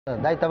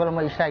दाइ तपाईँलाई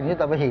म स्ट्राइक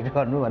दिन्छु तपाईँ हिट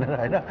गर्नु भनेर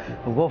होइन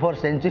गो फर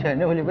सेन्चुरी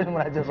होइन उसले पनि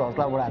मलाई चाहिँ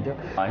हौसला बढाएको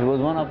थियो He was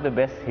one of the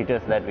best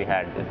hitters that we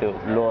had त्यो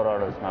लोअर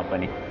अर्डर्समा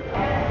पनि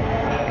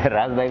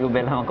राज दाइको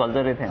बेलामा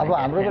कल्चरै थिएन अब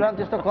हाम्रो बेलामा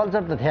त्यस्तो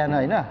कल्चर त थिएन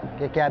होइन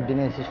के क्याप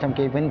दिने सिस्टम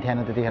केही पनि थिएन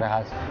त्यतिखेर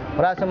खास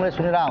प्रायः मैले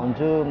सुनेर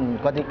हुन्छु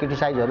कति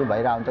क्रिटिसाइजहरू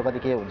भइरहेको हुन्छ कति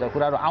के हुन्छ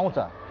कुराहरू आउँछ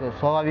त्यो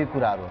स्वाभाविक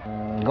कुराहरू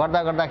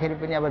गर्दाखेरि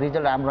पनि अब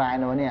रिजल्ट राम्रो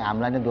आएन भने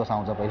हामीलाई नै दोष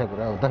आउँछ पहिला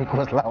कुरा तपाईँ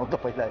कसलाई आउँछ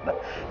पहिला होइन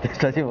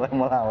त्यसपछि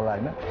मलाई आउला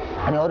होइन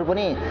अनि अरू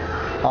पनि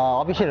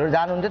अफिसियलहरू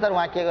जानुहुन्थ्यो तर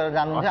उहाँ के गरेर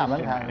जानुहुन्थ्यो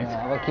हामीलाई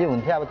थाहा अब के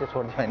हुन्थ्यो अब त्यो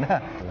छोड्थ्यो होइन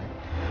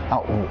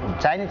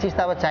चाहिने चिज त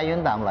अब चाहियो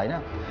नि त हामीलाई होइन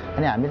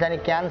अनि हामीले चाहिँ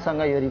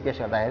क्यानसँग यो रिक्वेस्ट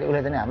गर्दाखेरि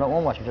उसले चाहिँ हामीलाई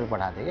ओम हस्पिटल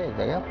पठाएको थियो कि एक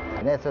जग्गा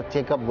होइन यसो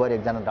चेकअप गरेर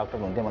एकजना डाक्टर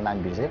हुन्थ्यो म नाम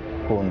बिर्सेँ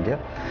को हुन्थ्यो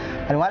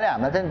अनि उहाँले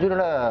हामीलाई चाहिँ जुन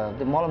एउटा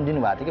त्यो मलम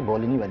दिनुभएको थियो कि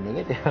भोलि नि भन्ने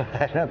कि त्यो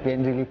होइन पेन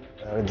रिलिफ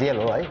जेल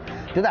हो है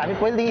त्यो त हामी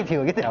पहिलेदेखि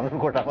थियो कि त्यो हाम्रो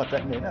कोठामा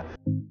चाहिँ होइन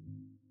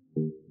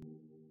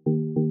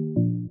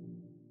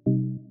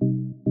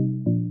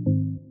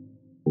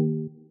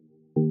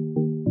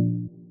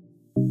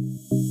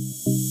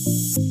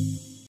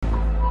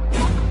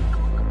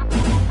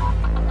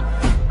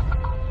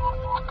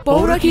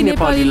पौरखी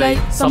नेपालीलाई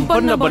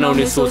सम्पन्न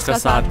बनाउने सोचका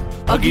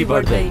साथ अघि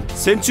बढ्दै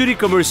सेन्चुरी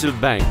कमर्सियल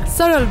ब्याङ्क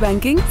सरल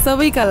ब्याङ्किङ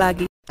सबैका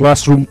लागि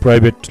classroom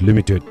private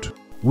limited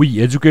we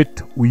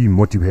educate we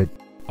motivate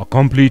a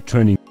complete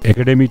training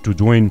academy to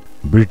join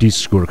British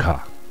Gorkha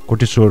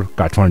Koteshwor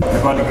Kathmandu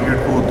Nepali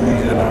क्रिकेटको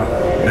दुईजना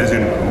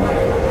लेजेन्ड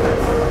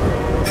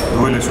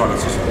दुवैले स्वागत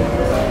छ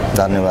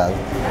धन्यवाद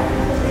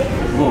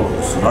हो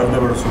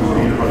राज्यबाट सुरु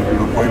गरौँ नेपाली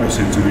क्रिकेटको पहिलो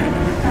सेन्चुरी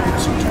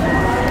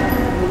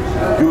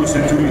त्यो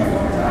सेन्चुरी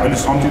अहिले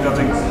सम्झिँदा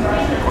चाहिँ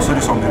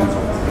कसरी सम्झिन्छ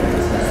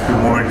त्यो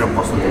मोमेन्टम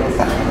कस्तो थियो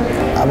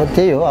अब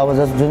त्यही हो अब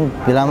जस्तो जुन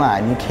बेलामा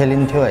हामी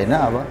खेलिन्थ्यो होइन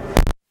अब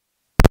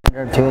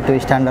थियो त्यो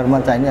स्ट्यान्डर्डमा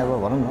चाहिने अब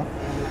भनौँ न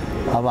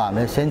अब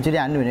हामीले सेन्चुरी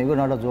हान्नु भनेको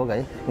नट अ जोक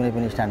है कुनै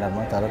पनि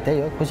स्ट्यान्डर्डमा तर त्यही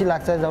हो खुसी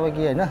लाग्छ जब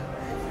कि होइन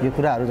यो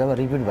कुराहरू जब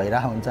रिपिट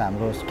भइरहेको हुन्छ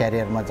हाम्रो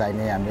क्यारियरमा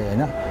चाहिने हामीले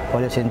होइन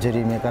पहिलो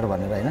सेन्चुरी मेकर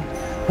भनेर होइन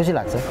खुसी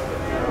लाग्छ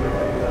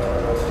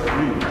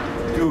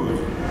त्यो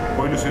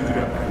पहिलो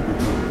सेन्चुरी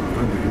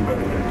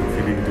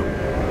फिलिङ त्यो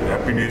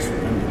ह्याप्पिनेस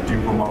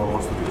टिमको माहौल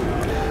कस्तो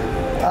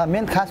थियो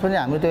मेन खास पनि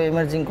हाम्रो त्यो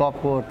इमर्जिङ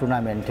कपको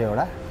टुर्नामेन्ट थियो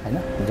एउटा होइन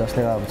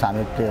जसले अब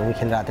हामी उयो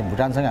खेलिरहेको थियो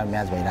भुटानसँग हामी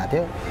म्याच भइरहेको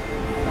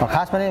थियो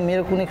खास पनि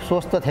मेरो कुनै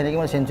सोच त थिएन कि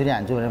म सेन्चुरी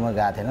हान्छु भनेर म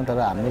गएको थिएन तर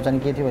हाम्रो चाहिँ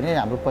के थियो भने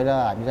हाम्रो पहिला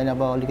हामी चाहिँ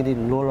अब अलिकति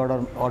लो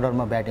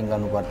अर्डरमा ब्याटिङ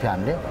गर्नु पर्थ्यो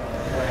हामीले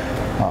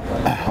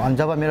अनि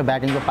जब मेरो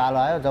ब्याटिङको पालो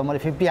आयो जब मैले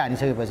 50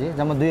 हानिसकेपछि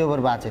जब म 2 ओभर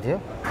बाँचेको थियो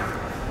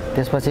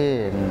त्यसपछि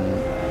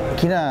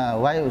किन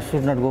why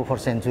should not go for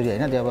century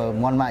होइन त्यो अब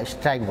मनमा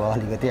स्ट्राइक भयो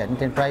अलिकति होइन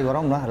त्यहाँ ट्राई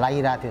गरौँ न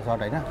लागिरहेको थियो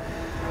सर्ट होइन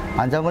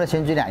अनि जब मैले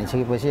सेन्चुरी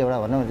हानिसकेपछि एउटा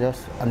भनौँ जस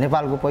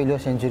नेपालको पहिलो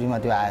सेन्चुरीमा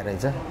त्यो आएर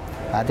रहेछ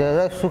त्यो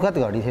एउटा सुखद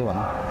घडी थियो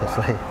भनौँ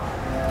त्यसलाई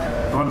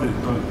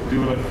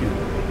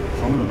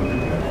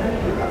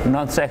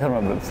नन स्ट्राइकरमा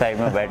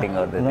साइडमा ब्याटिङ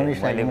गर्दै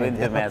मैले पनि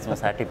त्यो म्याचमा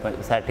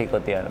 60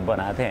 कति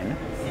बनाएको थिएँ होइन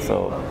so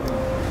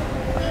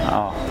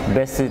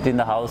best sit in the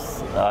house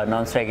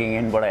non striking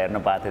एन्डबाट हेर्न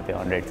पाएको थियो त्यो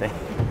 100 चाहिँ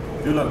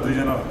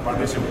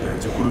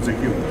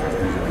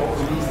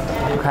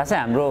खासै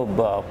हाम्रो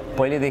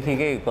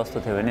पहिलेदेखिकै कस्तो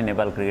थियो भने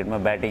नेपाल क्रिकेटमा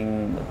ब्याटिङ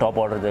टप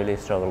अर्डर जहिले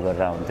स्ट्रगल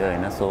गरेर हुन्थ्यो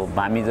होइन सो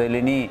हामी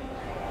जहिले नि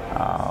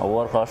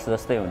वर्कहर्स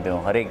जस्तै हुन्थ्यौँ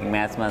हरेक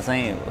म्याचमा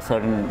चाहिँ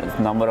सर्टन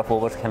नम्बर अफ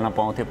ओभर्स खेल्न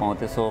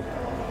पाउँथ्यो सो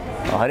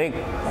हरेक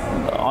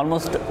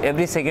अलमोस्ट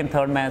एभ्री सेकेन्ड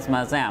थर्ड म्याचमा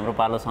चाहिँ हाम्रो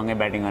पालोसँगै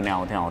ब्याटिङ गर्ने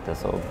आउँथ्यो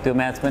सो त्यो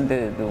म्याच पनि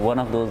त्यो वान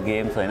अफ दोज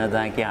गेम्स होइन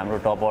जहाँ कि हाम्रो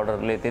टप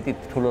अर्डरले त्यति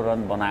ठुलो रन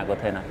बनाएको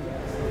थिएन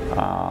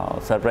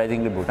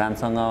सरप्राइजिङली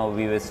भुटानसँग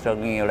वी वर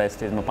स्ट्रगलिङ एउटा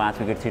स्टेजमा 5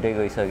 विकेट छिटै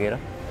गइसकेर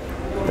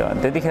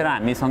त्यतिखेर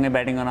हामीसँगै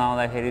ब्याटिङ गर्न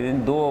आउँदाखेरि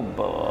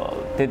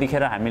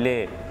त्यतिखेर हामीले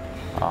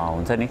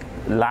हुन्छ नि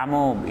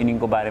लामो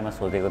इनिङको बारेमा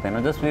सोचेको थिएन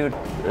जस्ट वी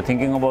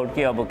थिङ्किङ अबाउट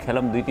कि अब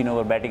खेलौँ 2-3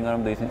 ओभर ब्याटिङ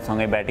गरौँ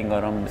दुईसँगै ब्याटिङ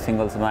गरौँ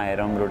सिङ्गल्समा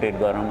हेरौँ रोटेट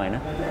गरौँ होइन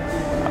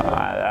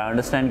आई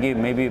अन्डरस्ट्यान्ड कि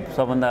मेबी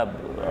सबभन्दा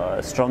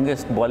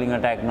स्ट्रङ्गेस्ट बलिङ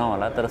अट्याक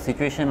नहोला तर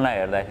सिचुएसनलाई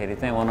हेर्दाखेरि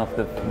चाहिँ one of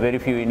the very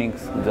few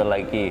innings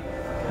जसलाई कि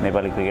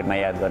नेपाली क्रिकेटमा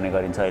याद गर्ने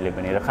गरिन्छ अहिले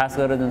पनि र खास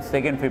गरेर जुन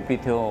सेकेन्ड 50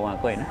 थियो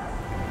उहाँको होइन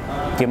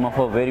game of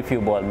a very few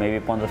ball maybe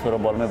 15-16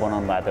 बलमै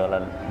बनाउनु भएको थियो होला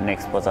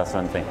नेक्स्ट 50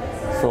 रन चाहिँ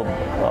so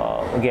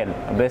again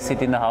best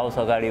sit in the house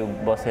अगाडि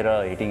बसेर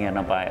हिटिङ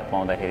हेर्न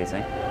पाउँदाखेरि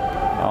चाहिँ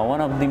one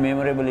of the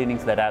memorable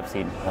innings that I've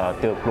scene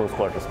त्यो क्लोज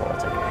क्वार्टर्सबाट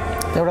चाहिँ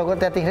एउटा कुरो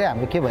त्यतिखेर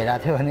हाम्रो के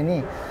भइरहेको थियो भने नि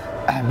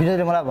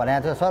विनोदले मलाई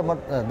भनेको थियो सर म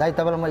दाइ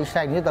तपाईँलाई म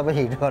स्ट्राइक दिन्छु तपाईँ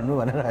हिट गर्नु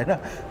भनेर होइन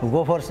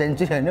गो फर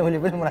सेन्चुरी होइन उसले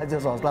पनि मलाई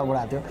चाहिँ हौसला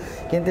बढाएको थियो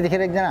किन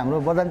त्यतिखेर एकजना हाम्रो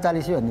बदन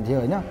चालिसी भन्ने थियो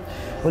होइन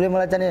उसले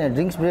मलाई चाहिँ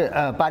ड्रिङ्क्स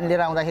पानी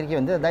लिएर आउँदाखेरि के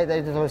भन्थ्यो दाइ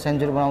तपाईँ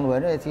सेन्चुरी बनाउनु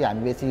भएन यति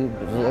हामी यति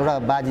एउटा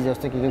बाजी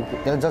जस्तो के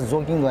त्यसलाई जस्ट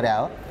जोकिङ गरे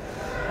हो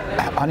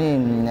अनि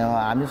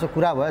हामी चाहिँ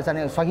कुरा भयो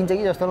चाहिँ सकिन्छ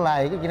कि जस्तो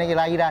लाग्यो कि किनकि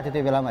लागिरहेको थियो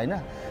त्यो बेलामा होइन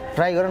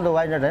ट्राई गरौँ न त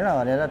वाइ नट होइन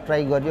भनेर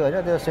ट्राई गरियो होइन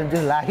त्यो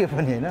सेन्चुरी लाग्यो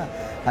पनि होइन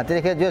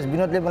त्यतिखेर जस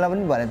विनोदले मलाई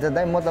पनि भनेको थियो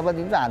दाइ म तपाईँ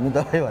दिन्छु हाल्नु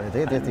तपाईँ भनेको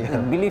थियो त्यतिखेर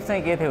बिलिफ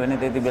चाहिँ के थियो भने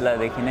त्यति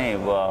बेलादेखि नै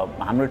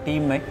हाम्रो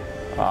टिममै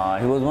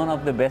he was one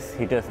of the best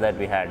hitters that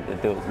we had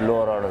त्यो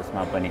lower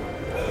ordersमा पनि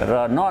र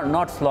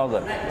not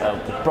slugger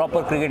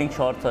proper cricketing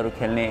shotsहरु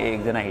खेल्ने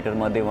एकजना हिटर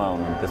मध्ये उहाँ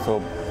हुनुहुन्थ्यो so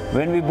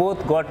when we both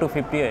got to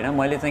 50 हैन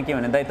मैले चाहिँ के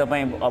भने दाइ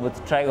तपाई अब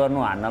ट्राई गर्नु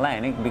हान्नलाई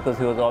हैन because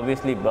he was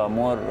obviously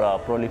more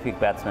prolific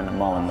batsman म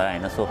भन्दा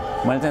हैन सो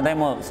मैले चाहिँ दाइ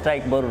म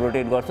स्ट्राइक बरु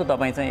रोटेट गर्छु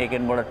तपाई चाहिँ एक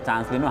एन्डबाट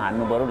चान्स लिनु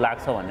हान्नु बरु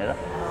लाग्छ भनेर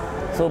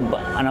so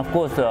and of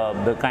course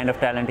the kind of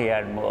talent he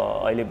had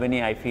अहिले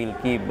पनि I feel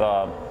कि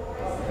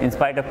in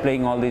spite of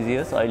playing all these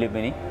years अहिले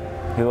पनि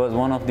he was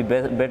one of the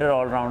better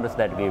all-rounders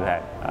that we've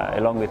had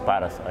along with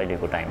Paras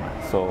अहिलेको टाइममा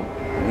so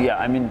yeah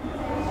I mean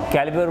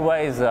caliber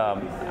wise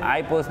I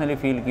personally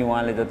feel कि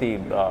उहाँले जति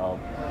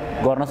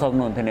गर्न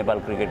सक्नुहुन्थ्यो नेपाल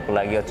क्रिकेटको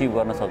लागि अचिभ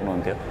गर्न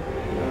सक्नुहुन्थ्यो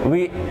we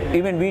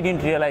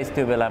didn't realize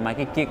त्यो बेलामा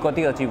कि के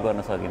कति अचिभ गर्न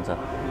सकिन्छ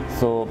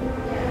so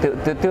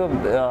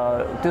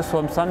त्यो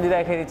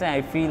सम्झिँदाखेरि चाहिँ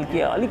I feel कि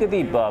अलिकति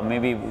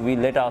maybe we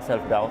let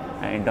ourselves down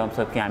in terms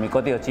of कि हामी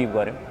कति अचिभ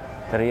गर्यौं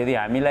तर यदि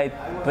हामीलाई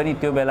पनि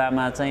त्यो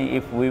बेलामा चाहिँ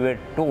if we were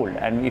told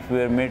and if we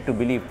were made to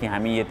believe कि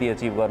हामी यति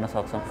अचिभ गर्न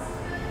सक्छौं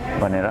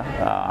भनेर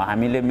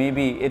हामीले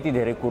मेबी यति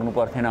धेरै कुर्नु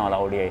पर्थेन होला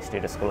ओडिआई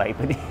स्टेटसको लागि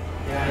पनि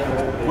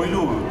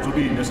पहिलो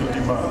चोटी नेशनल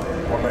टिममा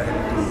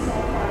पर्दाखेरि त्यो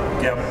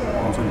क्याप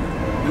आउँछ नि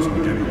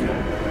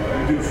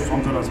त्यो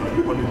सम्झना छ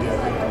कि पनि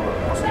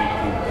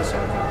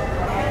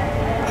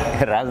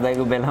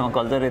राजदाईको बेलामा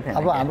कल्चरै थिएन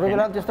अब हाम्रो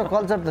बेलामा त्यस्तो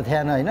कल्चर त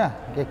थिएन हैन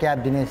के क्याप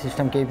दिने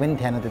सिस्टम केही पनि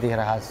थिएन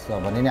त्यतिखेर खास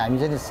भने नि हामी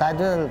चाहिँ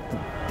सायद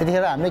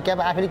त्यतिखेर हामीले क्याप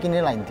आफैले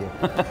किनेर लाइन्थ्यो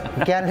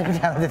क्यापले पनि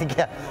हाम्रो त्यति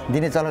क्याप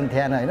दिने चलन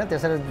थिएन हैन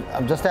त्यसरी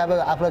जस्तै अब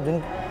आफूलाई जुन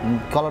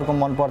कलरको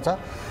मन पर्छ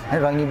हैन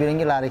रङ्गी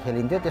बिरङ्गी लाएर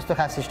खेलिन्थ्यो त्यस्तो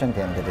खास सिस्टम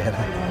थिएन त्यतिखेर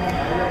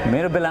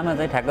मेरो बेलामा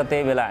चाहिँ ठ्याक्क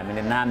त्यही बेला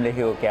हामीले नाम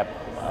लेखेको क्याप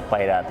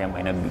पाइरहेको थियौँ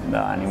हैन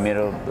अनि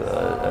मेरो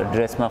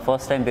ड्रेसमा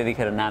फर्स्ट टाइम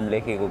त्यतिखेर नाम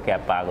लेखेको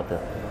क्याप पाएको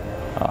थियो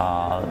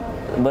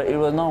but it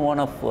was not one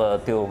of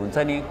त्यो हुन्छ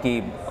नि कि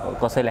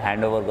कसैले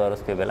ह्यान्डओभर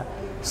गरोस् त्यो बेला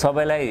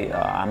सबैलाई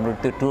हाम्रो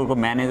त्यो टुरको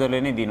म्यानेजरले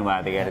नै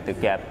दिनुभएको थियो त्यो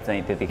क्याप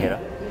चाहिँ त्यतिखेर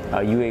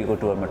युए को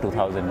टुरमा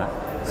 2000 मा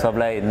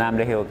सबलाई नाम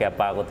लेखेको क्याप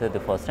पाएको थियो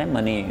त्यो फर्स्ट टाइम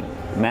अनि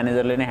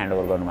म्यानेजरले नै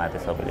ह्यान्डओभर गर्नुभएको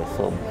थियो सबैले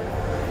सो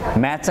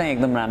म्याच चाहिँ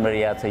एकदम राम्रो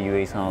याद छ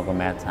युए सँगको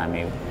म्याच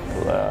हामी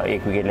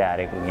एक विकेटले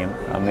हारेको गेम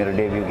मेरो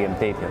डेब्यु गेम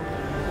त्यही थियो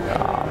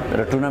र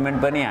टुर्नामेन्ट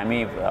पनि हामी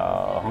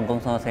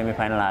हङकङसँग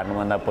सेमिफाइनल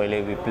हार्नुभन्दा पहिले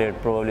we played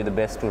probably the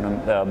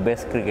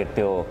best cricket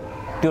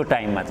त्यो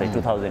टाइममा चाहिँ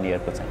 2000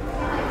 इयरको चाहिँ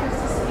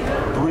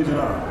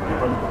दुवैजना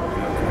नेपाल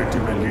क्रिकेट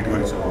टिमलाई लिड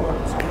गरिसक्नु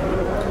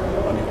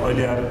अनि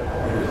अहिले आएर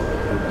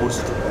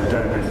पोस्ट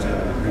रिटायरमेन्ट चाहिँ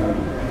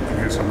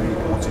क्रिकेटसँगै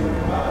कोचिङ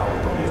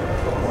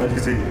अहिले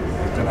चाहिँ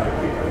एकजना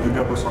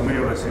दुईटाको सँगै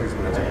एउटा सिरिज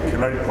भएर चाहिँ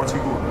खेलाडी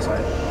पछिको हुन्छ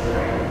सायद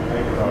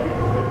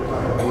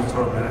कोच र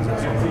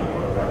म्यानेजरसँग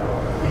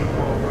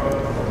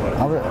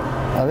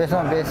अब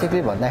यसमा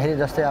बेसिकली भन्दाखेरि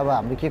जस्तै अब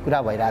हाम्रो के कुरा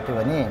भइरहेको थियो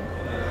भने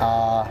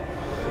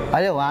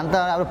अहिले उहाँ त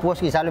अब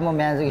पोस्टको हिसाबले म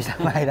म्यानेजरको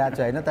हिसाबमा आइरहेको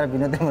छु हैन तर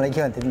विनोदले मलाई के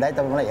भन्थ्यो दाइ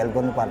तपाईँ मलाई हेल्प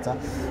गर्नुपर्छ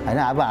हैन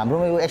अब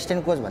हाम्रोमा यो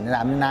एसिस्टेन्ट कोच भनेर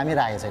हामीले नामै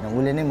राखेको छैन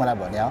उसले नै मलाई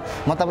भन्यो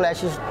म तपाईँलाई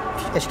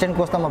एसिस्टेन्ट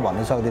कोच त म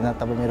भन्नु सक्दिनँ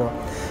तपाईँ मेरो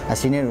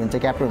सिनियर हुन्छ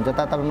क्याप्टन हुन्छ तर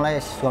तपाईँ मलाई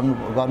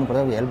गर्नुपर्छ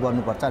हेल्प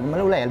गर्नुपर्छ अनि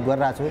मैले उसलाई हेल्प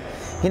गरिरहेको छु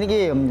किनकि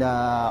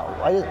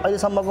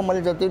अहिलेसम्मको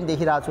मैले जति पनि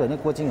देखिरहेको छु होइन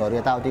कोचिङहरू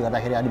यताउति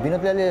गर्दाखेरि अनि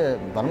विनोदले अहिले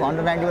भनौँ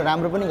अन्डर 90 मा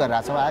राम्रो पनि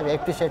गरिरहेको छ आई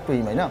एप्रिसिएट टु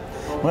हिम होइन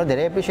मैले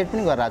धेरै एप्रिसिएट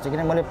पनि गरिरहेको छु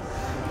किनकि मैले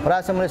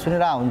प्रायः मैले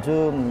सुनिरहेको हुन्छु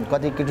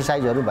कति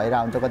क्रिटिसाइजहरू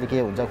भइरहेको हुन्छ कति के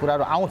हुन्छ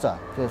कुराहरू आउँछ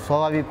त्यो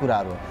स्वाभाविक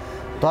कुराहरू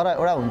तर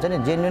एउटा हुन्छ नि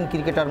जेन्युन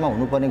क्रिकेटरमा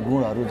हुनुपर्ने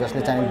गुणहरू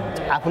जसले चाहिँ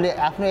आफूले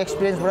आफ्नो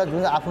एक्सपिरियन्सबाट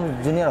जुन आफ्नो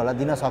जुनियरहरूलाई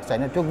दिन सक्छ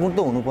होइन त्यो गुण त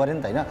हुनु पऱ्यो नि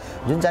त होइन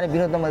जुन चाहिँ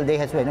विनोदमा मैले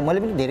देखेको छु होइन मैले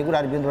पनि धेरै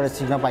कुराहरू विनोदबाट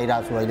सिक्न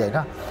पाइरहेको छु अहिले होइन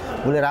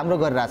उसले राम्रो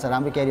गरिरहेछ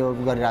राम्रो क्यारियर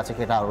गरिरहेछ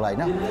केटाहरूलाई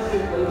होइन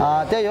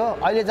त्यही हो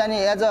अहिले चाहिँ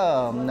एज अ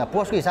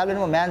पोस्टको हिसाबले म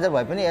म्यानेजर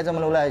भए पनि एज अ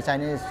मैले उसलाई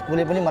चाहिने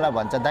उसले पनि मलाई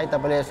भन्छ दाइ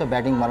तपाईँले यसो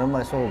ब्याटिङ भनेर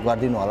मलाई यसो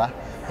गरिदिनु होला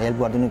हेल्प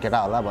गरिदिनु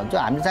केटाहरूलाई भन्छु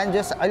हामी चाहिँ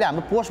जस अहिले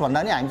हाम्रो पोस्ट भन्दा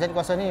पनि हामी चाहिँ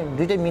कसरी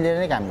दुइटै मिलेर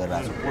नै काम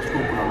गरिरहेको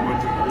छौँ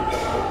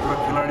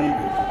खेलाडी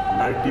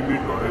डाइरेक्ट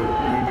टिममेट भएर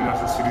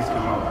इन्टरनेसनल सिरिज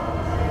खेल्न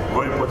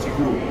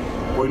गएपछिको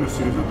पहिलो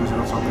सिरिज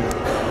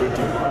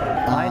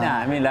होइन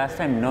हामी लास्ट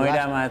टाइम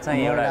नोइडामा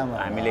चाहिँ एउटा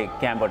हामीले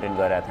क्याम्प अटेन्ड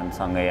गरेका थियौँ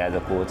सँगै एज अ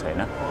कोच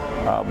होइन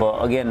अब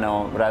अगेन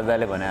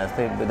राजदाले भने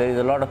जस्तै there is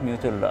a lot of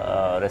mutual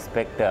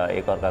respect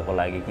एकअर्काको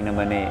लागि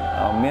किनभने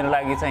मेरो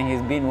लागि चाहिँ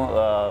हिज बिन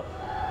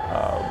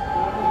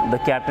the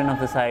captain of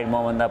the side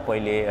मभन्दा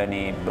पहिले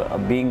अनि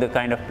being the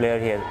kind of player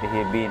he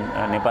been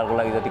नेपालको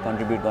लागि जति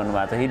कन्ट्रिब्युट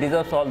गर्नुभएको छ he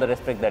deserves all the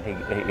respect that he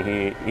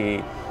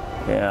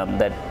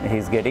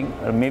is getting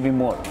or maybe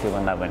more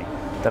त्योभन्दा पनि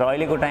तर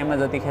अहिलेको टाइममा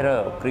जतिखेर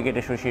क्रिकेट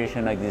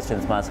एसोसिएसन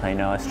एक्जिस्टेन्समा छैन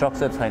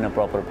स्ट्रक्चर छैन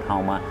प्रपर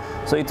ठाउँमा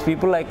so it's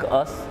people like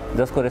us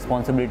जसको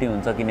रेस्पोन्सिबिलिटी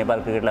हुन्छ कि नेपाल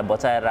क्रिकेटलाई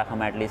बचाएर राखौँ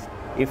एटलिस्ट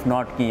इफ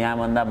नट कि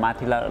यहाँभन्दा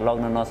माथि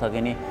लग्न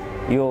नसके नि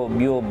यो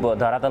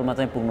धरातलमा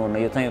चाहिँ पुग्नुहुन्न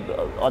यो चाहिँ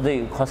अझै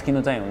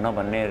खस्किनु चाहिँ हुन्न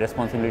भन्ने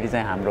रेस्पोन्सिबिलिटी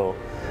चाहिँ हाम्रो हो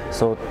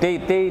सो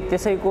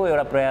त्यसैको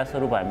एउटा प्रयास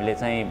स्वरूप हामीले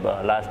चाहिँ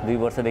लास्ट 2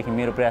 वर्षदेखि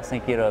मेरो प्रयास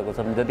चाहिँ के रहेको छ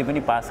भने जति पनि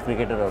पास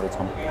क्रिकेटरहरू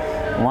छौँ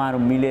उहाँहरू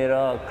मिलेर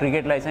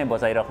क्रिकेटलाई चाहिँ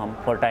बचाइराखौँ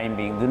फर टाइम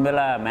बिङ जुन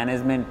बेला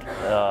म्यानेजमेन्ट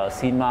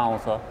सिनमा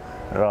आउँछ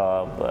र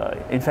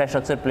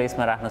इन्फ्रास्ट्रक्चर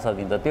प्लेसमा राख्न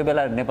सकिन्छ त्यो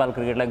बेला नेपाल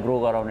क्रिकेटलाई ग्रो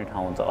गराउने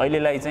ठाउँ हुन्छ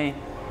अहिलेलाई चाहिँ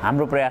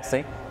हाम्रो प्रयास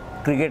चाहिँ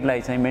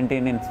क्रिकेटलाई चाहिँ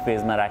मेन्टेनेन्स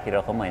फेजमा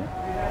राखिराखौँ होइन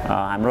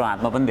हाम्रो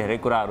हातमा पनि धेरै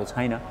कुराहरू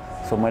छैन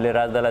सो मैले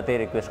राजदालाई त्यही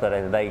रिक्वेस्ट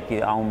गरेको थिएँ दाइ कि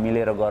आउँ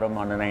मिलेर गरौँ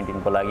अन्डर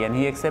 19 को लागि एन्ड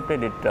हि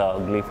एक्सेप्टेड इट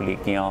ग्लिफली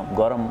कि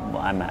गरौँ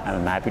I'm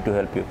happy to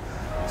help you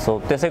so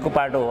त्यसैको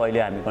पाटो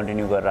अहिले हामी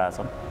कन्टिन्यू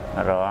गरिरहेछौँ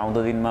र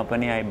आउँदो दिनमा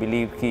पनि आई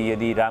बिलिभ कि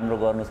यदि राम्रो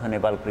गर्नु छ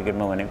नेपाल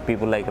क्रिकेटमा भने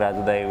पिपल लाइक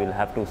राजु दाइ will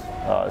have to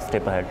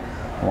step ahead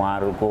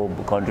उहाँहरूको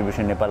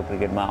कन्ट्रिब्युसन नेपाल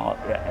क्रिकेटमा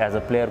एज अ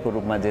प्लेयरको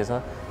रूपमा जे छ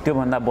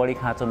त्योभन्दा बढी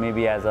खाँचो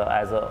मेबी एज अ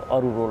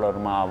अरू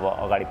रोलहरूमा अब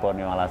अगाडि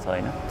पर्नेवाला छ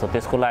होइन सो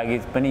त्यसको लागि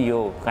पनि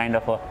यो काइन्ड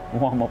अफ अ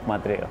वार्मअप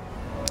मात्रै हो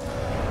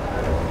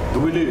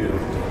दुवैले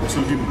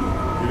नेसनल टिम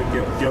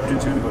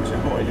क्याप्टेन्सी पनि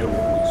गरिसकेको अहिले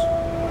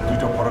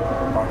दुईवटा फरक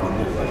पार्ट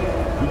भन्ने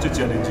कुन चाहिँ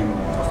च्यालेन्जिङ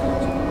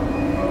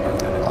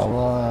अब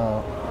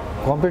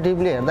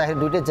कम्पिटिटिभली हेर्दाखेरि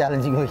दुइटै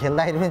च्यालेन्जिङ हो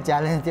खेल्दाखेरि पनि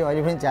च्यालेन्ज थियो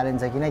अहिले पनि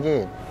च्यालेन्ज छ किनकि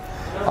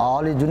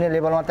अलि जुनियर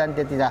लेभलमा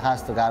त्यहाँदेखि त्यति खास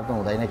त गाह्रो त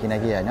हुँदैन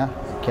किनकि होइन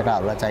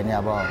केटाहरूलाई चाहिने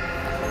अब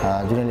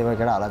जुनियर लेभल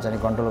केटाहरूलाई चाहिँ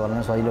कन्ट्रोल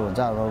गर्न सजिलो हुन्छ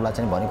अब उसलाई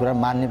चाहिँ भन्ने कुरा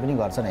मान्ने पनि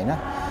गर्छन् होइन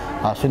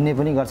सुन्ने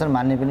पनि गर्छन्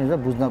मान्ने पनि र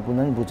बुझ्न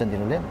पनि बुझ्छन्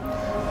तिनीहरूले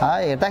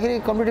हेर्दाखेरि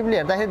कम्पिटिटिभली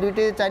हेर्दाखेरि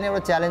दुइटै चाहिने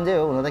एउटा च्यालेन्जै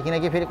हो हुन त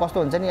किनकि फेरि कस्तो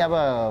हुन्छ नि अब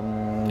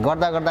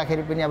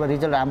गर्दाखेरि पनि अब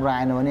रिजल्ट राम्रो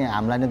आएन भने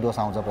हामीलाई नै दोष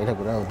आउँछ पहिला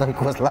कुरा तपाईँ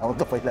कोचलाई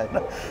आउँछ पहिला होइन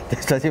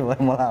त्यसपछि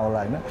मलाई आउला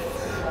होइन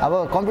अब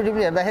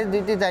कम्पिटिटिभली हेर्दाखेरि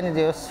दुइटै चाहिने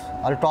जे होस्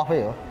अलिक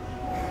टफै हो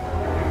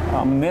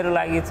मेरो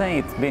लागि चाहिँ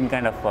it's been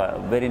kind of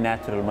very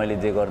natural मैले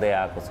जे गर्दै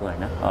आएको छु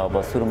होइन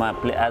अब सुरुमा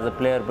एज अ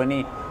प्लेयर पनि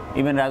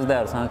इभन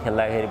राजदाहरूसँग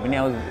खेल्दाखेरि पनि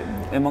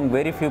अब एमङ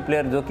भेरी फ्यु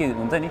प्लेयर जो कि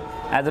हुन्छ नि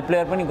एज अ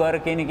प्लेयर पनि गएर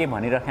केही न केही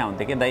भनिराखेका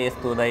हुन्थ्यो कि दाइ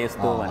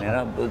यस्तो भनेर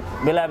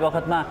बेला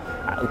बखतमा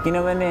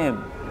किनभने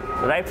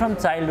right from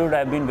childhood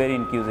I been very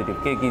इन्क्युजिटिभ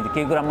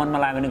केही कुरा मनमा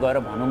लाग्यो भने गएर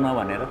भनौँ न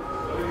भनेर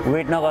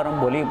वेट नगरौँ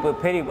भोलि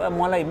फेरि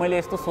मैले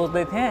यस्तो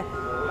सोच्दै थिएँ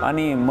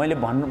अनि मैले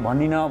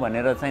भनिनँ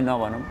भनेर चाहिँ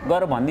नभनौँ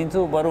गएर भनिदिन्छु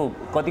बरु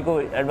कतिको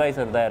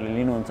एडभाइसहरू दाइहरूले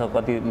लिनुहुन्छ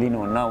कति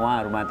लिनुहुन्न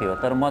उहाँहरूमाथि हो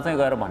तर म चाहिँ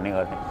गएर भन्ने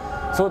गर्थेँ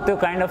सो त्यो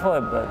काइन्ड अफ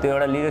त्यो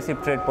एउटा लिडरसिप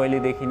ट्रेड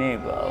पहिलेदेखि नै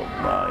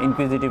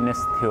इन्क्विजिटिभनेस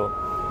थियो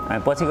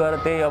पछि गएर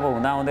त्यही अब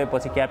हुँदाहुँदै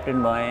पछि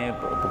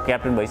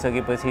क्याप्टेन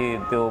भइसकेपछि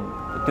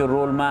त्यो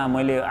रोलमा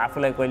मैले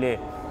आफूलाई कहिले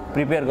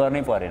प्रिपेयर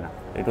गर्नै परेन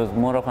it was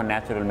more of a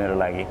natural मेरो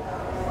लागि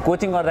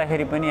कोचिङ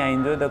गर्दाखेरि पनि I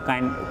enjoy the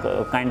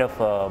kind of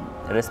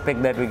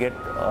respect that we get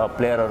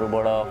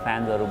प्लेयरहरूबाट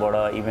फ्यान्सहरूबाट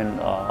even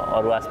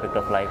अरू एस्पेक्ट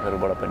अफ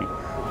लाइफहरूबाट पनि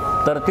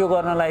तर त्यो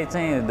गर्नलाई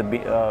चाहिँ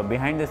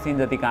बिहाइन्ड द सिन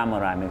जति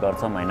कामहरू हामी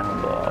गर्छौँ होइन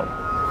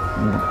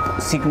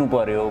सिक्नु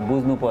पर्यो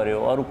बुझ्नु पर्यो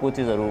अरू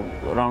कोचेसहरू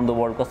अराउन्ड द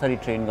वर्ल्ड कसरी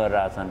ट्रेन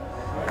गरिरहेछन्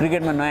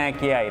क्रिकेटमा नयाँ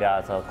के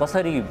आइरहेछ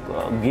कसरी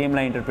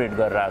गेमलाई इन्टरप्रेट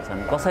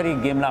गरिरहेछन् कसरी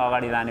गेमलाई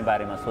अगाडि लाने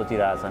बारेमा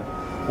सोचिरहेछन्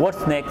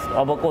वाट्स नेक्स्ट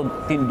अबको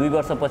 2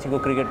 वर्षपछिको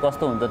क्रिकेट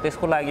कस्तो हुन्छ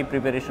त्यसको लागि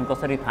प्रिपेरेसन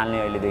कसरी थाल्ने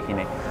अहिलेदेखि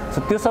नै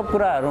सो त्यो सब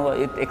कुराहरू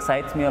it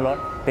excites me a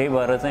lot त्यही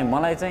भएर चाहिँ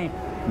मलाई चाहिँ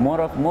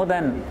more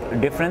than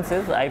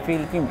differences I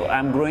feel कि I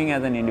am growing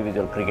as an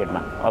individual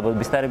क्रिकेटमा अब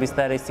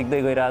बिस्तारै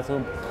सिक्दै गइरहेको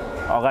छु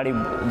अगाडि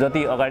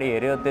जति अगाडि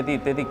हेऱ्यो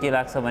त्यति के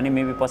लाग्छ भने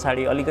मेबी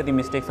पछाडि अलिकति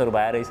मिस्टेक्सहरू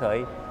भएर रहेछ है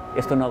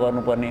यस्तो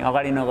नगर्नुपर्ने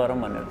अगाडि नगरौँ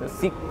भनेर त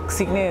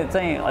सिक्ने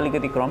चाहिँ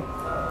अलिकति क्रम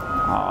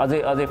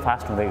अझै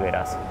फास्ट हुँदै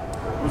गइरहेछ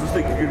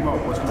जस्तै क्रिकेटमा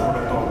पछिल्लो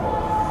त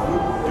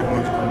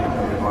टेक्नोलोजी पनि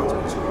एडभान्स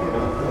हुन्छ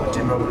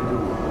टिममा पनि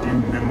team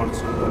members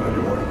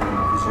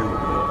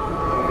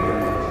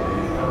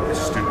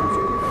assistant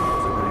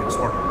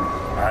expert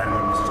higher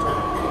गर्ने सिस्टम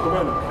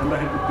तपाईँहरू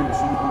खेल्दाखेरि त्यो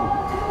सुरुको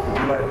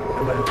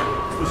खेल्दाखेरि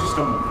त्यो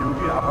सिस्टम थियो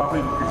कि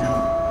आफै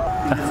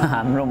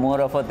हाम्रो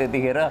मोरफ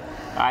त्यतिखेर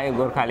आयो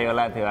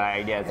गोर्खालीवाला थियो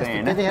आइडिया चाहिँ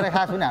होइन त्यतिखेर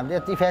खास पनि हामीले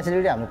यति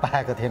फेसिलिटी हामीले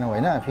पाएको थिएनौँ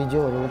होइन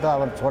फिजियोहरू त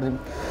अब छोडिदिउँ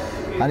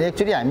अनि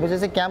एक्चुअली हामीले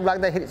चाहिँ क्याम्प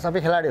लाग्दाखेरि सबै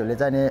खेलाडीहरूले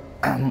चाहिने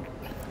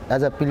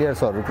एज अ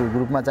प्लेयर्सहरूको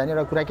ग्रुपमा चाहिने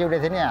एउटा कुरा के एउटा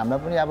थियो नि हामीलाई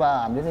पनि अब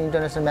हामीले पनि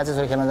इन्टरनेसनल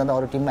म्याचेसहरू खेल्न जाँदा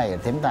अरू टिममा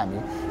हेर्थ्यौँ नि त हामी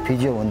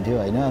फिजियो हुन्थ्यो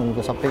होइन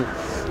उनको सबै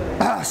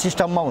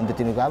सिस्टममा हुन्थ्यो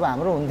तिनीहरूको अब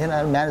हाम्रो हुन्थेन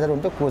म्यानेजर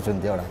हुन्थ्यो कोच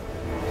हुन्थ्यो एउटा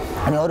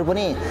अनि अरू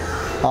पनि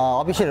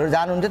अफिसियलहरू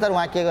जानुहुन्थ्यो तर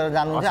उहाँ के गरेर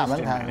जानुहुन्थ्यो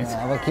हामीलाई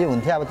थाहा अब के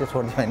हुन्थ्यो अब त्यो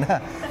छोडिदियो होइन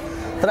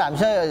तर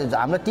हामीसँग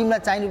हाम्रो टिमलाई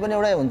चाहिने पनि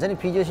एउटा हुन्छ नि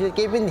फिजियो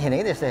केही पनि थिएन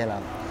कि त्यस्तो खेला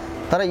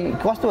तर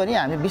कस्तो भने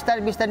हामी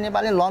बिस्तारै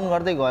नेपाली लर्न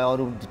गर्दै गयो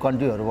अरू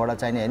कन्ट्रीहरूबाट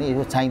चाहिने होइन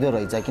यो चाहिँदो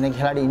रहेछ किनकि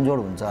खेलाडी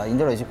इन्जोर्ड हुन्छ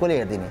इन्जोर्ड भएपछि कसले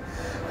हेरिदिने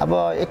अब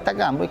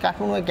एकताको हाम्रो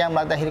काठमाडौँमा क्याम्प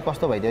लाग्दाखेरि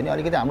कस्तो भइदियो भने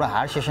अलिकति हाम्रो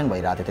हार्ड सेसन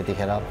भइरहेको थियो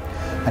त्यतिखेर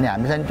अनि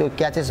हामीले चाहिँ त्यो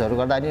क्याचेसहरू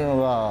गर्दा नि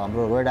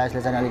हाम्रो रोय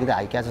डाइसले चाहिँ अलिकति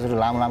हाई क्याचेसहरू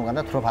लामो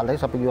गर्दा थ्रो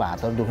फाल्दाखेरि सबै यो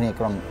हातहरू दुख्ने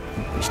क्रम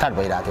स्टार्ट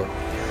भइरहेको थियो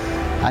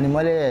अनि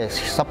मैले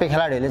सबै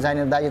खेलाडीहरूले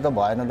चाहिने दाइ त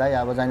भएन दाइ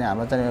अब चाहिने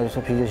हाम्रो चाहिँ यसो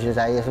फिजियोसियो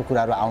चाहियो यसो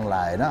कुराहरू आउनु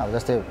लाग्यो होइन अब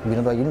जस्तै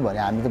बिनोद अघि पनि भने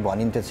हामी त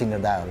भनिन्थ्यो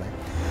सिनियर दाइहरूलाई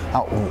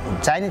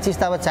चाहिने चिज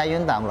त अब चाहियो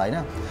नि त हामीलाई होइन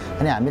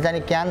अनि हामीले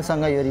चाहिँ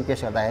क्यानसँग यो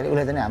रिक्वेस्ट गर्दाखेरि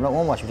उसले चाहिँ हामीलाई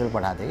ओम हस्पिटल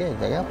पठाएको थियो कि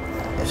त्यहाँ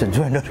यसो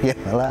जोइन्टहरू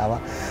हेर्नलाई अब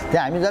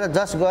त्यहाँ हामी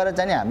जस्ट गएर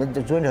चाहिँ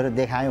हामीले जोइन्टहरू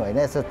देखायौँ होइन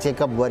यसो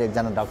चेकअप गरेँ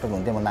एकजना डक्टर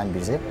हुन्थ्यो म नाम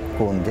बिर्सेँ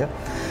को हुन्थ्यो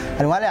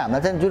अनि उहाँले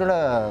हामीलाई चाहिँ जुन एउटा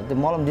त्यो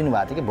मलम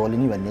दिनुभएको थियो कि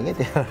भोलिनी भन्ने कि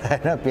त्यो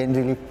होइन पेन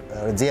रिलिफ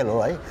जेल हो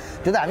है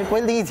त्यो त हामी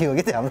पहिलेदेखि थियो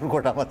कि त्यो हाम्रो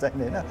कोटामा चाहिँ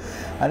होइन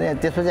अनि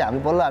त्यसपछि हामी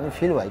बल्ल हामी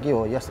फिल भयो कि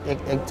हो यस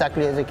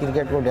एक्ज्याक्टली चाहिँ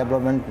क्रिकेटको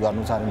डेभलपमेन्ट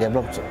गर्नु छ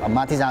डेभलप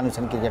माथि जानु छ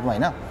नि क्रिकेटमा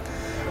होइन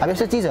अब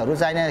यस्तो चिजहरू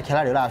चाहिने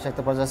खेलाडीहरू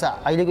आवश्यकता पर्छ जस्तो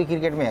अहिलेको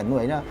क्रिकेटमा हेर्नु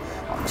होइन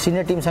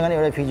सिनियर टिमसँग नै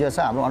एउटा फ्युचर छ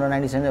हाम्रो अन्डर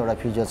 19 सँग एउटा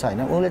फ्युचर छ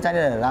होइन उनले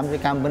चाहिँ राम्रो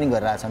काम पनि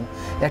गरिरहेछन्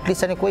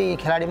एटलिस्ट चाहिँ कोही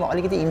खेलाडीमा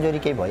अलिकति इन्जुरी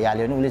केही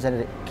भइहाल्यो भने उसले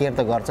चाहिँ केयर त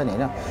गर्छ नि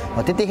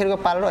होइन त्यतिखेरको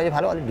पालो र अहिले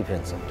पालो अलिक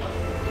डिफ्रेन्स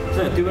छ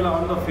त्यो बेला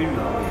अन द फिल्ड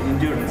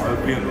इन्जर्ड भयो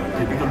प्लेयर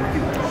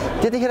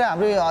त्यतिखेर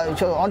हाम्रो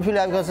अनफिल्ड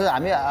आएको छ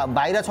हामी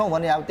बाहिर छौँ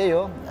भने अब त्यही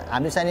हो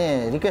हामीले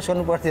चाहिँ रिक्वेस्ट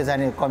गर्नु पर्थ्यो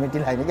जाने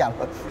कमिटीलाई नि कि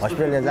हाम्रो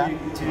हस्पिटलले जा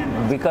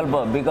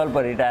विकल्प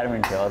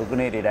रिटायरमेन्ट थियो अरू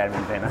कुनै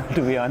रिटायरमेन्ट छैन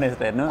टु बी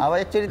अनेस्ट हेर्नु अब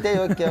एक्चुअली त्यही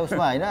हो के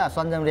उसमा होइन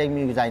सञ्जम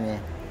रेग्मी चाहिने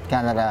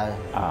क्यानाडा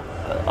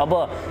अब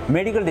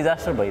मेडिकल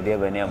डिजास्टर भइदियो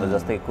भने अब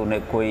जस्तै कुनै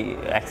कोही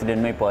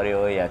एक्सिडेन्टमै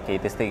पर्यो या केही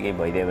त्यस्तै केही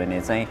भइदियो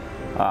भने चाहिँ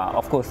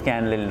अफकोर्स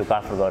क्यानले लुक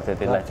आफ्टर गर्थ्यो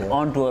त्यसलाई चाहिँ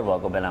अन टुर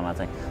भएको बेलामा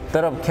चाहिँ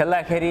तर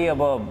खेल्दाखेरि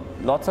अब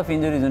लट्स अफ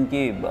इन्जुरी जुन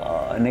कि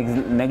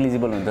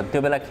नेग्लिजिबल हुन्छ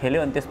त्यो बेला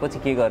खेल्यो अनि त्यसपछि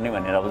के गर्ने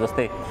भनेर अब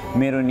जस्तै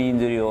मेरो नि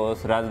इन्जुरी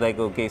होस् राजु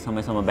दाईको केही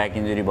समयसम्म ब्याक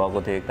इन्जुरी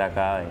भएको थियो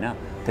एकताका होइन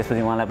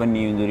त्यसपछि उहाँलाई पनि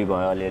नि इन्जुरी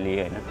भयो अलिअलि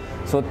होइन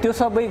सो त्यो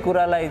सबै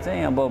कुरालाई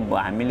चाहिँ अब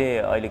हामीले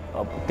अहिले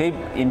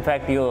त्यही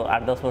इनफ्याक्ट यो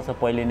 8-10 वर्ष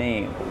पहिले नै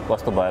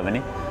कस्तो भयो भने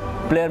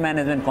प्लेयर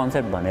म्यानेजमेन्ट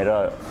कन्सेप्ट भनेर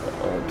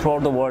थ्रु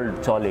आउट द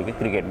वर्ल्ड चल्यो कि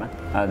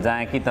क्रिकेटमा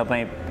जहाँ कि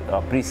तपाईँ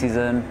प्रि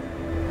सिजन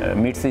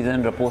मिड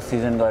सिजन र पोस्ट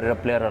सिजन गरेर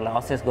प्लेयरहरूलाई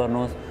असेस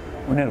गर्नुहोस्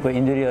उनीहरूको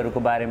इन्जुरीहरूको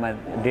बारेमा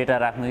डेटा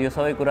राख्नु यो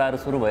सबै कुराहरू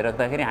सुरु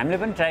भइराख्दाखेरि हामीले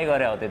पनि ट्राई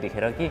गरे हो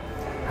त्यतिखेर कि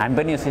हामी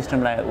पनि यो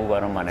सिस्टमलाई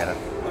गरौँ भनेर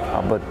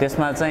अब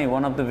त्यसमा चाहिँ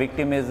one of the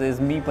victim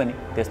is me पनि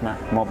त्यसमा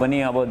म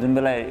पनि अब जुन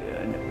बेला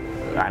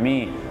हामी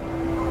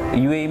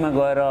युएईमा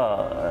गएर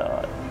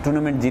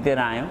टुर्नामेन्ट जितेर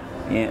आयौँ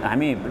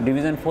हामी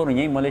डिभिजन 4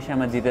 यहीँ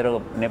मलेसियामा जितेर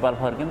नेपाल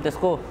फर्क्यौँ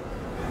त्यसको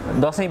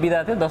दसैँ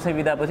बिदा थियो दसैँ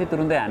बिदापछि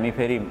तुरुन्तै हामी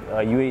फेरि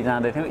युएई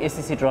जाँदैथ्यौँ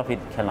एससीसी ट्रफी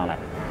खेल्नलाई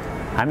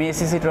हामी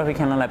एससीसी ट्रफी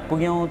खेल्नलाई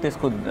पुग्यौँ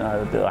त्यसको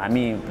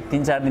हामी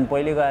 3-4 दिन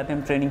पहिले गएका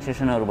थियौँ ट्रेनिङ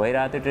सेसनहरू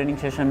भइरहेको थियो ट्रेनिङ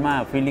सेसनमा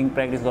फिल्डिङ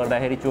प्र्याक्टिस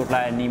गर्दाखेरि चोट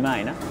लाग्यो निमा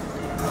होइन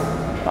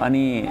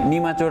अनि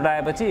निमा चोट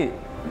आएपछि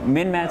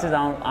मेन म्याचेस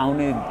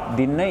आउने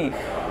दिन नै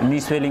नि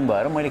स्वेलिङ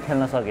भएर मैले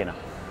खेल्न सकेन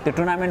त्यो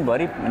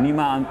टुर्नामेन्टभरि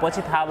निमा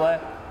पछि थाहा भयो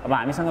अब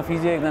हामीसँग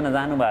फिजियो एकजना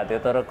जानुभएको थियो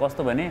तर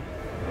कस्तो भने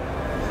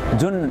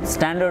जुन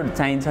स्ट्यान्डर्ड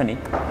चाहिन्छ नि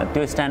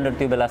त्यो स्ट्यान्डर्ड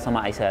त्यो बेलासम्म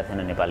आइसकेको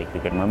थिएन नेपाली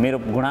क्रिकेटमा मेरो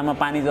घुँडामा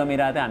पानी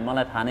जमिरहेको थियो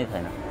मलाई थाहा नै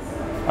थिएन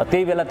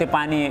त्यही बेला त्यो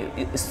पानी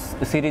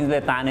सिरिजले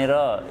तानेर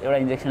एउटा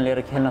इन्जेक्सन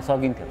लिएर खेल्न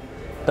सकिन्थ्यो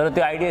तर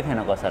त्यो आइडिया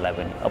थिएन कसैलाई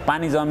पनि अब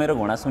पानी जमेर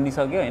घुँडा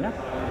सुनिसक्यो होइन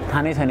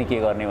थाहा नै छैन के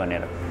गर्ने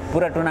भनेर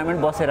पुरा टुर्नामेन्ट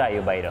बसेर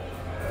आयो बाहिर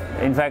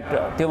इनफ्याक्ट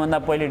त्योभन्दा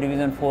पहिले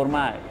डिभिजन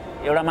 4मा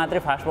एउटा मात्रै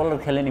फास्ट बलर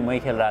खेल्ने नि मै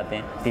खेलिरहेको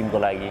थिएँ टिमको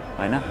लागि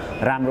होइन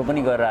राम्रो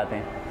पनि गरिरहेको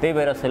थिएँ त्यही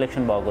भएर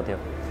सेलेक्सन भएको थियो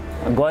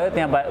गयो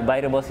त्यहाँ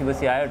बाहिर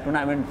बसी आयो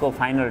टुर्नामेन्टको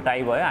फाइनल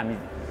टाई भयो हामी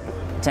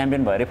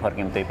च्याम्पियन भएरै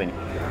फर्क्यौँ त्यही पनि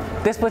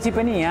त्यसपछि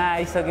पनि यहाँ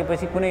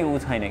आइसकेपछि कुनै ऊ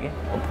छैन कि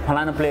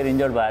फलाना प्लेयर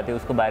इन्जर्ड भएको थियो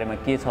उसको बारेमा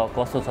के छ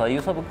कस्तो छ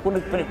यो सब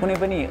कुनै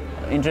पनि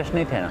इन्ट्रेस्ट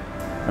नै थिएन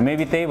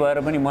मेबी त्यही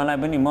भएर पनि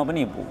म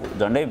पनि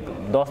झन्डै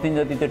 10 दिन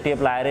जति त्यो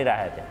टेप लाएरै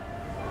राखेको थिएँ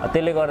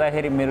त्यसले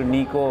गर्दाखेरि मेरो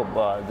नीको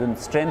जुन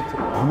स्ट्रेन्थ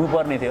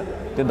हुनुपर्ने थियो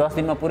त्यो 10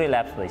 दिनमा पुरै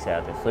ल्याप्स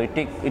भइसकेको थियो so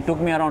it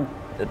took me around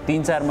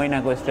 3-4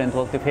 महिनाको स्ट्रेन्थ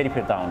वर्क त्यो फेरि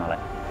फिर्ता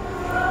आउनलाई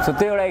सो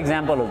त्यो एउटा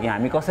इक्जाम्पल हो कि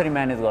हामी कसरी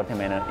म्यानेज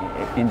गर्थ्यौँ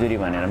इन्जुरी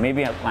भनेर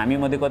मेबी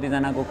हामीमध्ये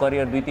कतिजनाको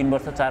करियर 2-3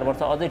 वर्ष 4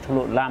 वर्ष अझै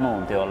ठुलो लामो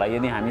हुन्थ्यो होला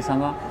यदि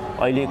हामीसँग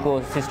अहिलेको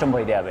सिस्टम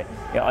भइदियो भए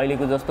या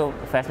अहिलेको जस्तो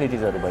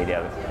फेसिलिटिजहरू भइदियो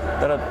भए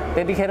तर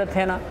त्यतिखेर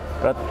थिएन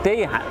र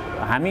त्यही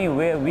हामी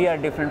we are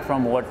different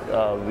from what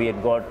we head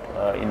got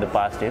in the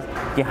past is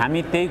कि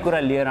हामी त्यही कुरा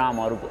लिएर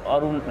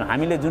अरू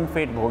हामीले जुन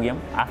फेट भोग्यौँ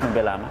आफ्नो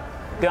बेलामा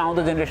त्यो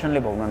आउँदो जेनेरेसनले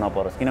भोग्न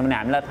नपरोस् किनभने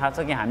हामीलाई थाहा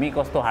छ कि हामी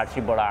कस्तो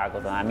हार्डसिपबाट आएको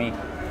त हामी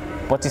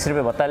 25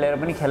 रुपियाँ भत्ता लिएर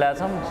पनि खेलेका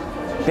छौँ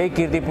त्यही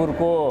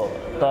किर्तिपुरको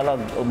तल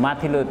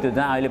माथिल्लो त्यो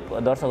जहाँ अहिले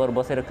दर्शकहरू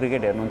बसेर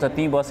क्रिकेट हेर्नुहुन्छ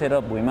त्यहीँ बसेर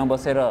भुइँमा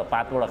बसेर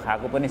पातबाट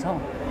खाएको पनि छौँ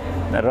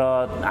र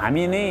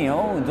हामी नै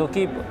हौ जो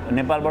कि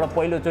नेपालबाट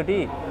पहिलोचोटि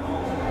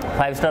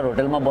 5 स्टार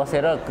होटलमा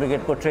बसेर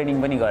क्रिकेटको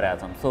ट्रेनिङ पनि गरेका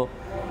छौँ सो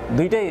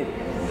दुइटै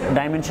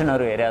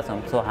डाइमेन्सनहरू हेरेका छौँ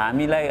सो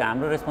हामीलाई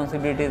हाम्रो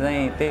रेस्पोन्सिबिलिटी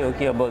चाहिँ त्यही हो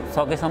कि अब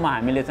सकेसम्म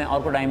हामीले चाहिँ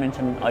अर्को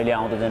डाइमेन्सन अहिले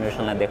आउँदो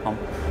जेनेरेसनलाई देखाउँ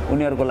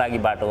उनीहरूको लागि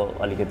बाटो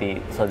अलिकति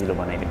सजिलो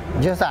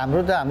बनाइदिउँ जस्तो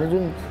हामीले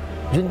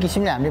जुन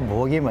किसिमले हामीले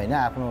भोग्यौँ होइन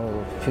आफ्नो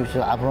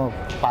फ्युचर आफ्नो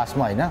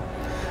पासमा होइन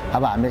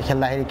अब हामीले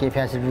खेल्दाखेरि केही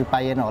फेसिलिटी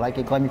पाइएन होला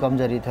केही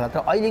कमजोरी थियो तर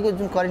अहिलेको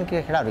जुन करेन्ट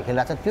खेलाडीहरू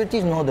खेलिरहेको छ त्यो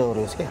चिज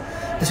नदोहोरोस् के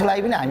त्यसको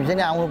लागि पनि हामी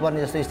चाहिँ आउनुपर्ने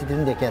जस्तो स्थिति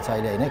पनि देखिएको छ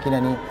अहिले होइन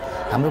किनभने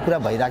हाम्रो कुरा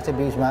भइरहेको छ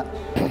बिचमा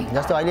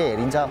जस्तो अहिले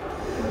हेरिन्छ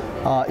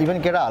इभन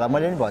केटाहरूलाई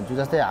मैले पनि भन्छु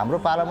जस्तै हाम्रो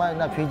पालामा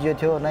न फिजियो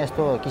थियो न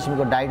यस्तो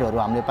किसिमको डाइटहरू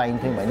हामीले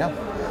पाइन्थ्यौँ होइन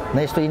न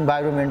यस्तो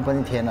इन्भाइरोमेन्ट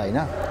पनि थिएन होइन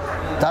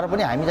तर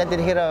पनि हामी चाहिँ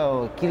त्यतिखेर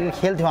क्रिकेट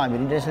खेल्थ्यौँ हामी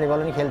इन्टरनेसनल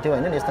लेभलमा पनि खेल्थ्यौँ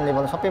होइन नेसनल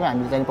लेभलमा सबैमा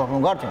हामीले चाहिँ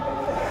पर्फर्म गर्थ्यौँ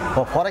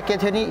फरक के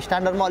थियो नि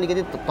स्ट्यान्डर्डमा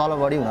अलिकति तल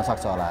बढी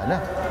हुनसक्छ होला होइन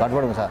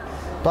घटबड हुन्छ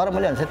तर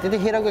मैले भन्छ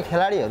त्यतिखेरको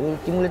खेलाडीहरू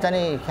तिमीले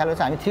चाहिँ खेलेको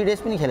छ हामी 3 डेज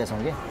पनि खेलेछौँ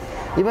कि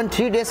इभन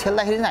 3 डेज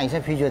खेल्दाखेरि चाहिँ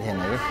हामीसँग फिजियो थिएन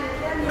कि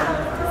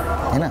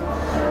होइन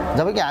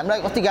जबकि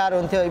हामीलाई कति गाह्रो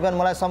हुन्थ्यो इभन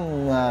मलाई सम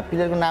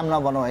प्लेयरको नाम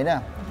नभनौँ होइन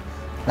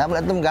राम्रो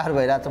एकदम गाह्रो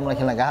भइरहेको छ मलाई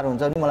खेल्न गाह्रो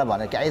हुन्छ नि मलाई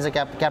भने एज अ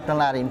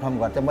क्याप्टनलाई आएर इन्फर्म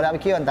गर्थेँ मैले अब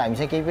के भन्दा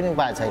हामीसँग केही पनि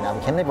उपाय छैन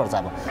अब खेल्नै पर्छ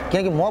अब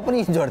किनकि म पनि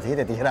इन्जोर्ड थिएँ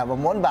त्यतिखेर अब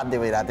म पनि बाध्य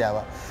भइरहेको थिएँ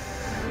अब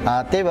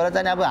त्यही भएर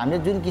चाहिँ अब हामीले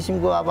जुन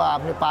किसिमको अब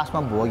आफ्नो पासमा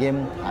भोग्यौँ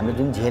हामीले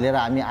जुन झेलेर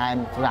हामी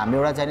आयौँ तर हाम्रो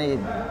एउटा चाहिँ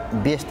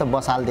बेस त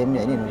बसालिदियौँ नि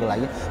होइन यिनीहरूको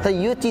लागि तर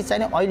यो चिज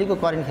चाहिँ अहिलेको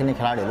करेन्ट खेल्ने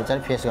खेलाडीहरूले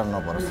चाहिँ फेस गर्नु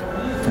नपरोस्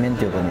मेन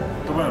त्यो पनि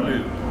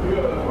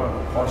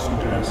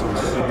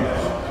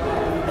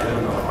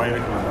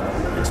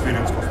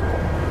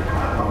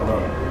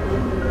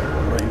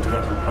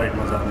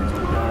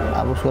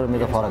अब उसको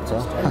मेरो फरक छ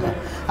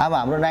अब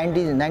हाम्रो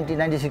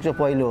 1996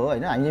 पहिलो हो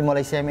होइन हामी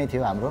मलेसियामै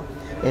थियो हाम्रो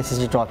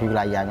एसएससी ट्रफीको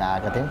लागि हामी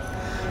आएका थियौँ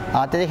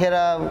त्यतिखेर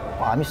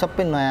हामी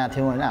सबै नयाँ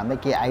थियौँ होइन हामीलाई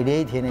केही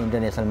आइडियै थिएन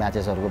इन्टरनेसनल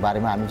म्याचेसहरूको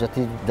बारेमा हामी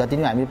जति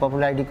नै हामी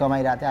पपुलारिटी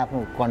कमाइरहेको थियो आफ्नो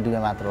कन्ट्रीमा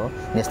मात्र हो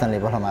नेसनल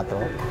लेभलमा मात्र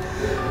हो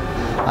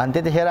अनि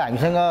त्यतिखेर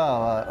हामीसँग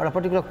एउटा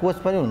पर्टिकुलर कोच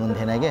पनि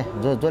हुनुहुन्थेन कि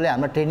जसले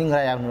हामीलाई ट्रेनिङ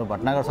गराइराख्नु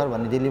भट्टनागर सर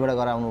भन्ने दिल्लीबाट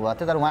गराउनु भएको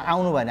थियो तर उहाँ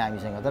आउनु भएन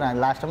हामीसँग तर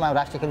लास्टमा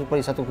राष्ट्रिय खेल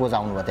परिषदको कोच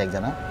आउनुभएको थियो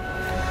एकजना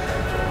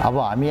अब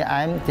हामी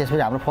आयौँ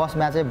त्यसपछि हाम्रो फर्स्ट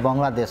म्याच चाहिँ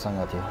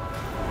बङ्गलादेशसँग थियो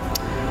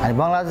अनि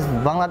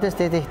बङ्गलादेश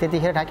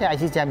त्यतिखेर ठ्याक्कै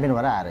आइसिसी च्याम्पियन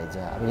भएर आएर रहेछ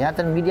अब यहाँ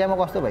चाहिँ मिडियामा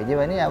कस्तो भइदियो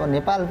भने अब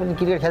नेपाल पनि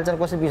क्रिकेट खेल्छन्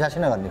कसरी विश्वासै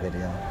नगर्ने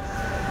फेरि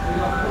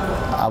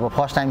अब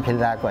फर्स्ट टाइम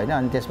खेलिरहेको होइन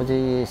अनि त्यसपछि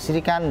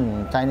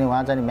श्रीकान्त चाहिने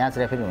उहाँ चाहिँ म्याच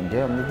रेफरी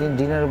हुन्थ्यो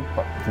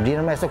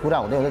डिनरमा यस्तो कुरा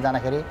हुँदै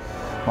जाँदाखेरि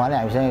उहाँले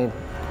हामीसँग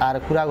आएर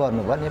कुरा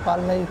गर्नुभयो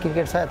नेपालमै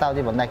क्रिकेट छ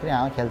यताउति भन्दाखेरि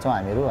खेल्छौँ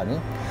हामीहरू अनि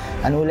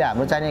उसले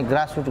हाम्रो चाहिने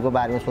ग्रासरुटको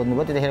बारेमा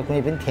सोध्नुभयो त्यतिखेर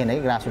कुनै पनि थिएन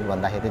कि ग्रासरुट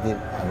भन्दाखेरि त्यति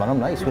भनौँ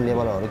न स्कुल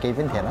लेभलहरू केही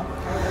पनि थिएन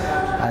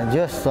अनि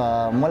जस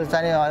मैले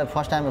चाहिँ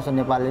फर्स्ट टाइम जस्तो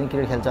नेपालले पनि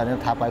क्रिकेट खेल्छ भनेर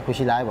थाहा पाएँ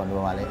खुसी लाग्यो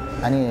भन्नुभयो उहाँले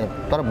अनि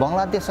तर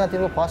बङ्गलादेशसँग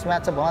तिम्रो फर्स्ट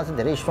म्याच छ बङ्गलादेश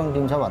धेरै स्ट्रङ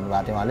टिम छ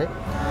भन्नुभएको थियो उहाँले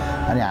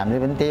अनि हामीले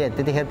पनि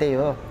त्यतिखेर त्यही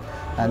हो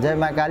जय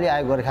महाकाली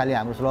आयो गोर्खाली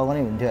हाम्रो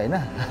स्लोगनै हुन्थ्यो होइन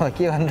अब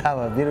के भन्दा अब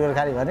वीर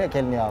गोर्खाली भन्यो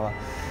खेल्ने अब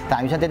त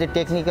हामीसँग त्यति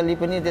टेक्निकली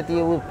पनि त्यति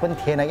उ पनि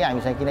थिएन कि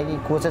हामीसँग किनकि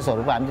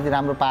कोचेसहरू हामी त्यति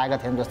राम्रो पाएका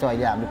थियौँ जस्तो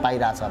अहिले हामीले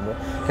पाइरहेको छ हाम्रो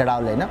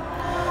केटाहरूले होइन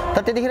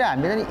तर त्यतिखेर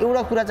हामीले चाहिँ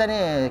एउटा कुरा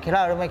चाहिँ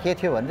खेलाडीहरूमा के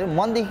थियो भने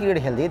मनदेखि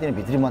क्रिकेट खेल्थ्यो त्यो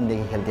भित्री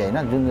मनदेखि खेल्थ्यो होइन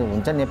जुन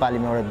हुन्छ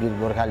नेपालीमा एउटा वीर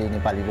गोर्खाली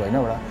नेपालीको होइन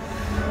एउटा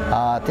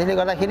त्यसले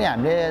गर्दाखेरि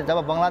हामीले जब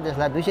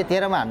बङ्गलादेशलाई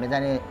 213 मा हामीले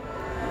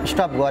चाहिँ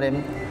स्टप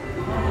गऱ्यौँ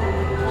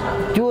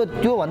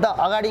त्योभन्दा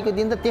अगाडिको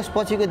दिन त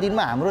त्यसपछिको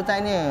दिनमा हाम्रो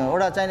चाहिने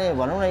एउटा चाहिने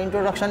भनौँ न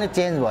इन्ट्रोडक्सनै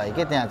चेन्ज भयो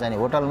कि त्यहाँ चाहिँ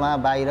होटलमा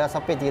बाहिर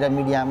सबैतिर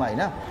मिडियामा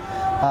होइन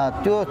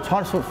त्यो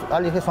क्षण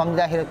अलिकति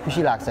सम्झिँदाखेरि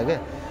खुसी लाग्छ कि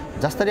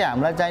जसरी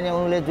हामीलाई चाहिने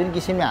उनले जुन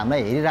किसिमले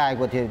हामीलाई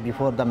हेरिरहेको थियो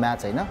बिफोर द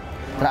म्याच होइन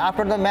तर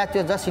आफ्टर द म्याच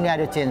त्यो जस्ट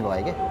सिनेरियो चेन्ज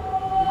भयो कि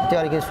त्यो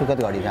अलिकति सुखद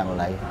घडी थियो हाम्रो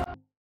लागि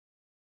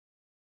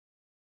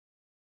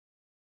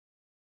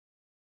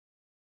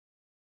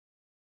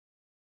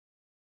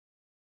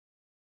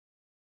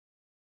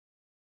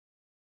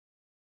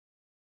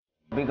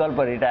विकल्प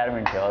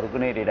रिटायरमेन्ट थियो अरू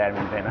कुनै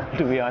रिटायरमेन्ट थिएन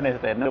टु बी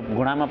अनेस्ट होइन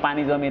घुँडामा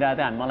पानी जमिरहेको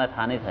थियो मलाई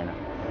थाहा नै छैन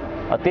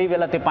त्यही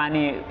बेला त्यो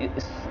पानी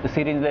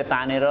सिरिन्जले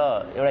तानेर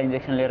एउटा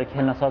इन्जेक्सन लिएर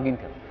खेल्न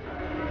सकिन्थ्यो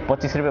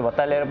 25 रुपियाँ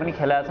भत्ता लिएर पनि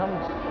खेलाएको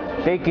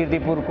छौँ त्यही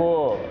कीर्तिपुरको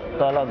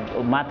तल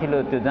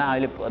माथिल्लो त्यो जहाँ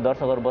अहिले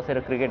दर्शकहरू बसेर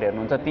क्रिकेट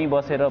हेर्नुहुन्छ त्यहीँ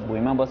बसेर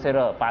भुइँमा बसेर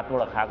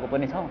पातबाट खाएको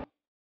पनि छौँ